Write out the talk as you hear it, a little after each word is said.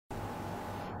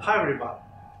Hi everyone.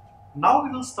 Now we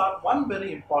will start one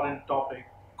very important topic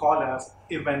called as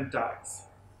event tags.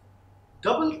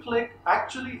 DoubleClick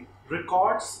actually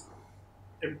records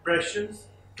impressions,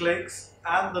 clicks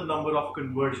and the number of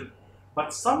conversion.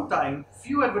 But sometimes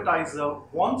few advertiser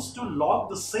wants to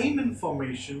log the same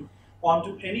information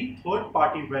onto any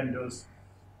third-party vendors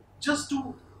just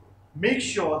to make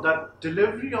sure that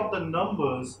delivery of the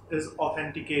numbers is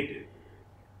authenticated.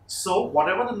 So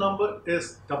whatever the number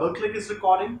is DoubleClick is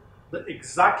recording,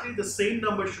 exactly the same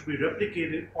number should be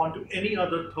replicated onto any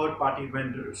other third-party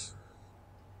vendors.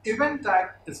 Event tag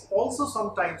is also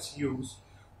sometimes used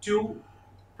to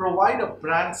provide a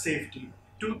brand safety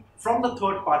from the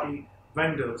third-party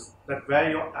vendors, that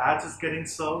where your ads is getting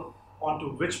served,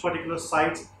 onto which particular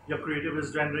sites your creative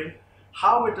is rendering,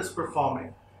 how it is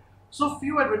performing. So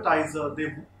few advertisers,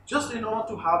 they just in order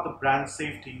to have the brand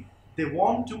safety, they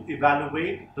want to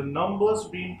evaluate the numbers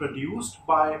being produced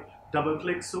by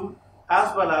DoubleClick suite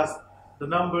as well as the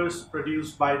numbers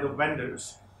produced by the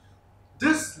vendors.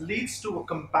 This leads to a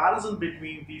comparison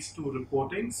between these two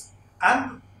reportings,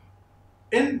 and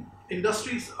in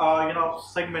industries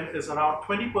segment is around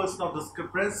 20% of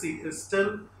discrepancy is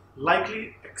still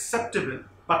likely acceptable,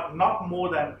 but not more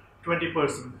than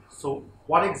 20%. So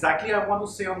what exactly I want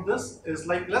to say on this is,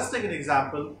 like, let's take an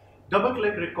example.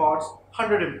 DoubleClick records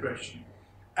 100 impressions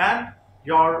and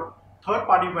your third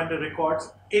party vendor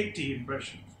records 80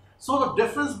 impressions. So the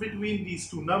difference between these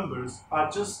two numbers are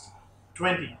just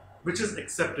 20, which is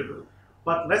acceptable.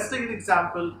 But let's take an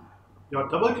example. Your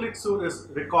DoubleClick suite is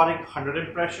recording 100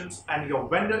 impressions and your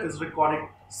vendor is recording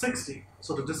 60.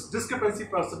 So the discrepancy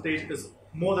percentage is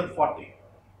more than 40.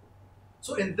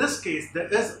 So in this case,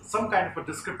 there is some kind of a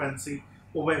discrepancy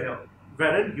over here,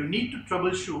 wherein you need to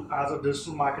troubleshoot as a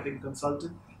digital marketing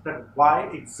consultant that why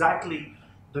exactly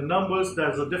the numbers,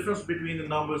 there's a difference between the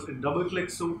numbers in DoubleClick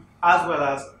suite as well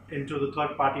as into the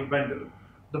third party vendor.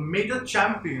 The major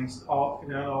champions of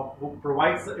who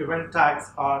provides the event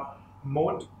tags are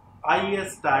Mode,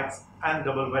 IES tags and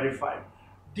Double Verified.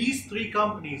 These three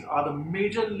companies are the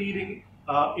major leading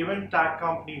event tag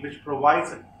company which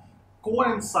provides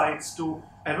core insights to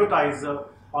advertiser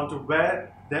onto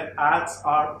where their ads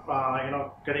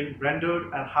are getting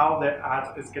rendered and how their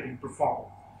ads is getting performed.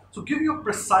 So give you a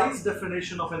precise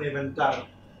definition of an event tag.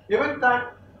 Event tag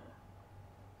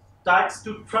tags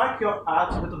to track your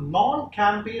ads with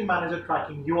non-campaign manager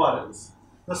tracking URLs.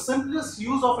 The simplest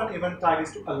use of an event tag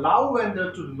is to allow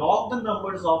vendor to log the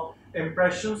numbers of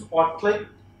impressions or click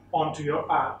onto your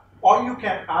ad. Or you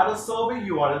can add a survey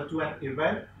URL to an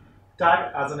event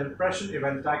tag as an impression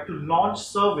event tag to launch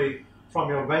survey from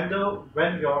your vendor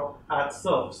when your ad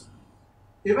serves.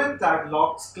 Event tag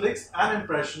logs clicks and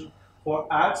impression for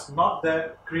ads not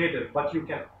their creative, but you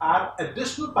can add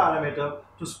additional parameter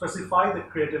to specify the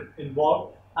creative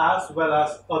involved as well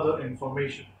as other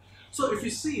information. So if you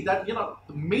see that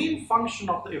the main function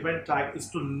of the event tag is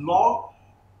to log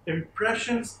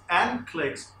impressions and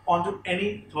clicks onto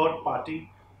any third-party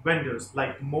vendors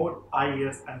like Mode,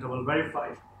 IES and Double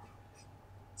Verified.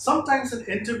 Sometimes in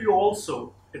interview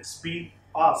also it's been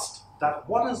asked that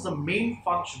what is the main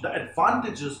function, the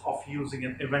advantages of using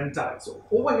an event tag. So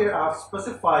over here I've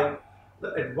specified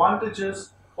the advantages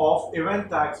of event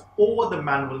tags over the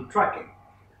manual tracking.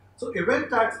 So event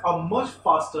tags are much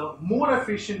faster, more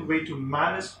efficient way to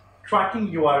manage tracking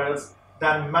URLs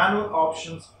than manual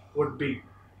options would be.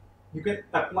 You can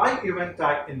apply event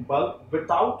tag in bulk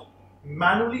without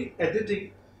manually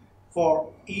editing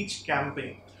for each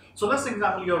campaign. So let's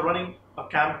example, you're running a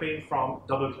campaign from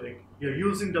DoubleClick. You're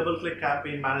using DoubleClick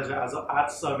Campaign Manager as an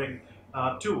ad serving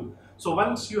tool. So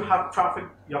once you have traffic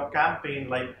your campaign,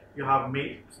 like you have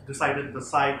decided the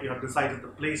site, you have decided the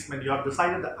placement, you have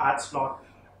decided the ad slot,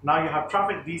 now you have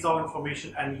traffic, these all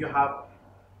information, and you have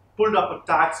pulled up a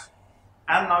tags,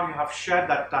 and now you have shared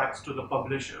that tags to the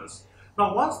publishers.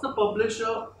 Now once the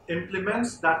publisher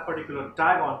implements that particular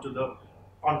tag onto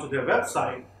their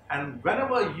website, and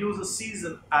whenever a user sees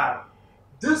an ad,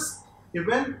 this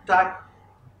event tag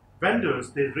vendors,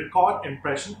 they record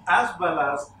impression as well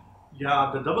as the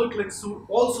DoubleClick suite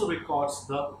also records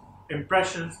the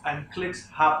impressions and clicks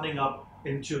happening up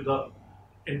into the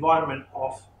environment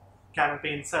of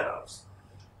campaign setups.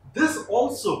 This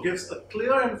also gives a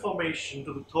clear information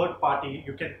to the third party.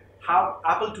 You can have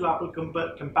apple-to-apple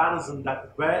comparison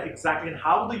that where exactly and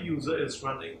how the user is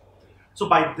running. So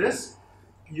by this,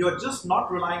 you're just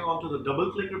not relying on to the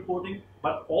DoubleClick reporting,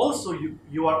 but also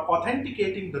you are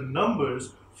authenticating the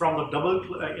numbers from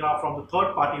the from the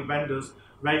third-party vendors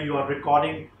where you are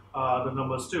recording the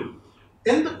numbers too.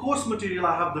 In the course material,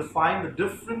 I have defined the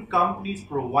different companies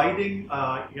providing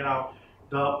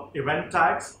the event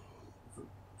tags,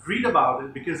 read about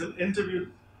it, because in interview,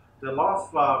 there are a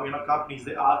lot of companies,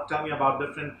 they are telling me about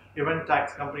different event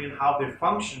tax company and how they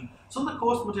function. So in the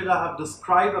course material, I have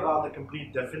described about the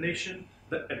complete definition,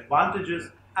 the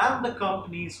advantages, and the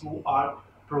companies who are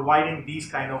providing these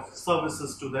kind of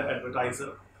services to the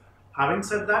advertiser. Having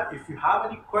said that, if you have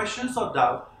any questions or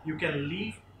doubt, you can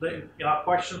leave the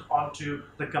questions onto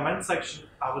the comment section.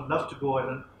 I would love to go ahead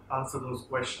and answer those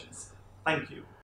questions. Thank you.